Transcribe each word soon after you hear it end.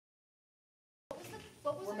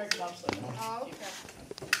What was We're making bobsledding. Oh, okay.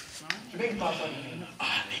 We're making bobsledding.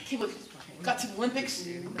 Got to the Olympics.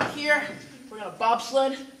 We're here. We're gonna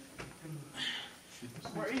bobsled.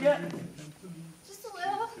 Where are you at? Just a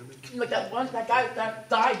little. Like that guy that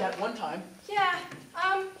died that one time. Yeah.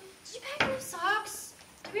 Did you pack new socks?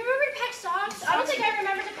 Do we remember to pack socks? I don't think I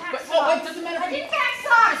remember to pack socks. Well, it doesn't matter. I didn't pack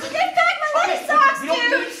socks. I didn't pack my little socks, You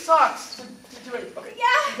don't need socks to do it. Okay.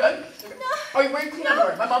 Yeah. You good? No. Are you wearing clean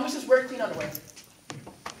underwear? My mom says wear clean underwear.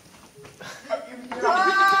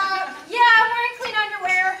 Yeah, I'm wearing clean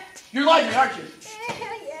underwear. You're lying, aren't you?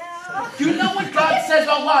 Yeah. You know what God says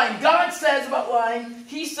about lying? God says about lying,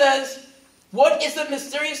 He says, what is the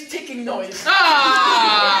mysterious ticking noise? It's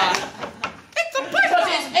a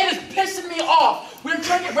because it is pissing me off. We're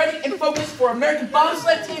trying to get ready and focus for American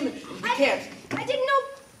bobsled team. We can't. I didn't know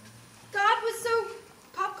God was so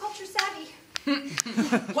pop culture savvy.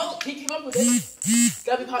 Well, He came up with it.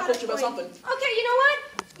 Gotta be pop culture about something. Okay, you know what?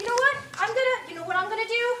 You know what? You know what I'm gonna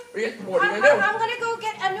do? What are you gonna do? I'm gonna go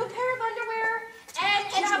get a new pair of underwear,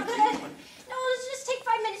 and I'm gonna. No, let's just take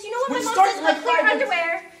 5 minutes. You know what my mom says about clean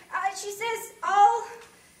underwear? She says all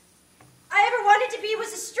I ever wanted to be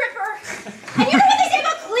was a stripper. And you know what they say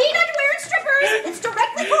about clean underwear and strippers? It's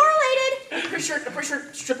directly correlated. I'm pretty sure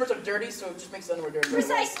strippers are dirty, so it just makes the underwear dirty.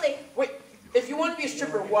 Precisely. Wait, if you want to be a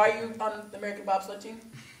stripper, why are you on the American bobsled team?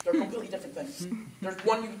 They're completely different things. There's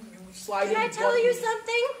one you slide in. Can I tell you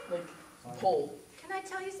something? Like, pull. Can I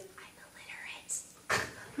tell you something? I'm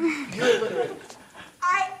illiterate. You're illiterate.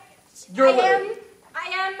 You're illiterate. I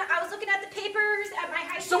am. I was looking at the papers at my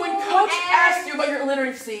high school. So when Coach asked you about your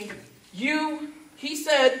illiteracy, he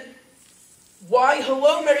said, why,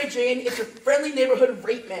 hello, Mary Jane, it's your friendly neighborhood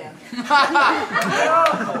rape man.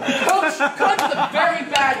 Coach is a very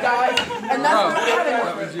bad guy, and that's what we're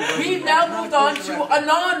having. We've now moved on to a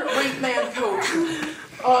non-rape man coach.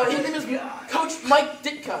 His name is Coach Mike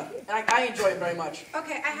Ditka, and I enjoy it very much.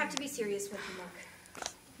 Okay, I have to be serious with you,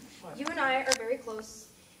 Mark. You and I are very close,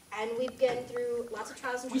 and we've been through lots of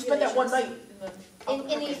trials and tribulations. We spent that one night in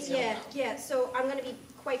the yeah. So I'm going to be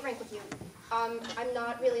quite frank with you. I'm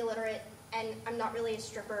not really illiterate, and I'm not really a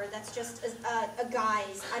stripper. That's just a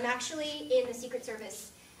guise. I'm actually in the Secret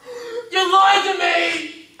Service. You lied to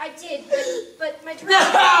me! I did, but my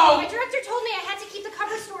director told me I had to keep the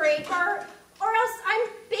cover story, or else I'm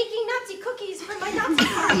baking Nazi cookies for my Nazi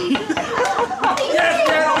party.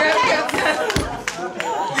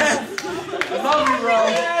 I love you, bro.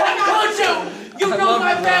 I told you! You know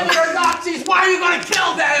my family are Nazis! Why are you gonna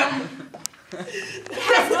kill them? It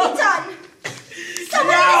has to be done.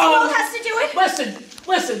 Someone in this world has to do it.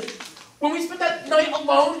 Listen. When we spent that night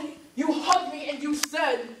alone, you hugged me and you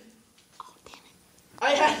said, oh,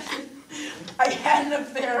 damn it. I had an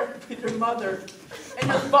affair with your mother and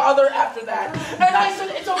your father after that. And I said,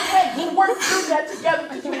 it's okay, we'll work through that together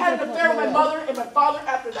because you had an affair with my mother and my father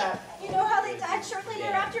after that. You know how they died shortly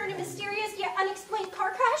thereafter in a mysterious yet unexplained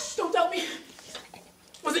car crash? Don't tell me.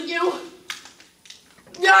 Was it you?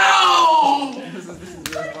 No!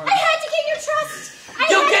 But I had to gain your trust.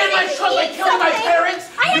 You gained my trust by killing my parents?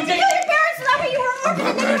 I had to kill your parents so that way you were orphaned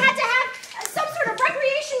and then you had to have some sort of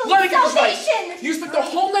recreational salvation. Right. You spent the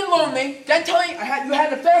whole night alone with me, then telling me you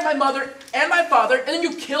had an affair with my mother and my father, and then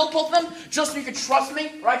you killed both of them just so you could trust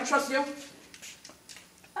me, or I could trust you?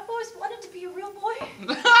 I've always wanted to be a real boy.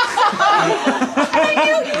 And I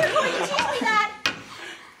knew you were going to teach me that.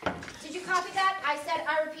 Did you copy that? I said,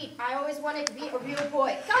 I repeat, I always wanted to be a real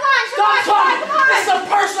boy. Come on, Stop talking! This is a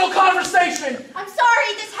personal conversation! I'm sorry,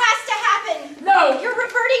 this has to happen. No! You're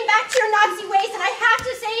reverting back to your Nazi ways and I have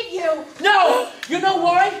to save you. No! You know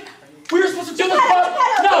why? We were supposed to do this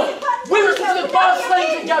we were supposed to do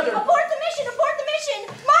bobsledding together. Abort the mission, abort the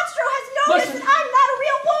mission. Monstro has noticed that I'm not a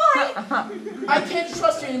real boy. I can't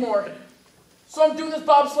trust you anymore. So I'm doing this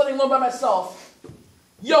bobsledding alone by myself.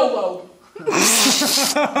 YOLO. Wait!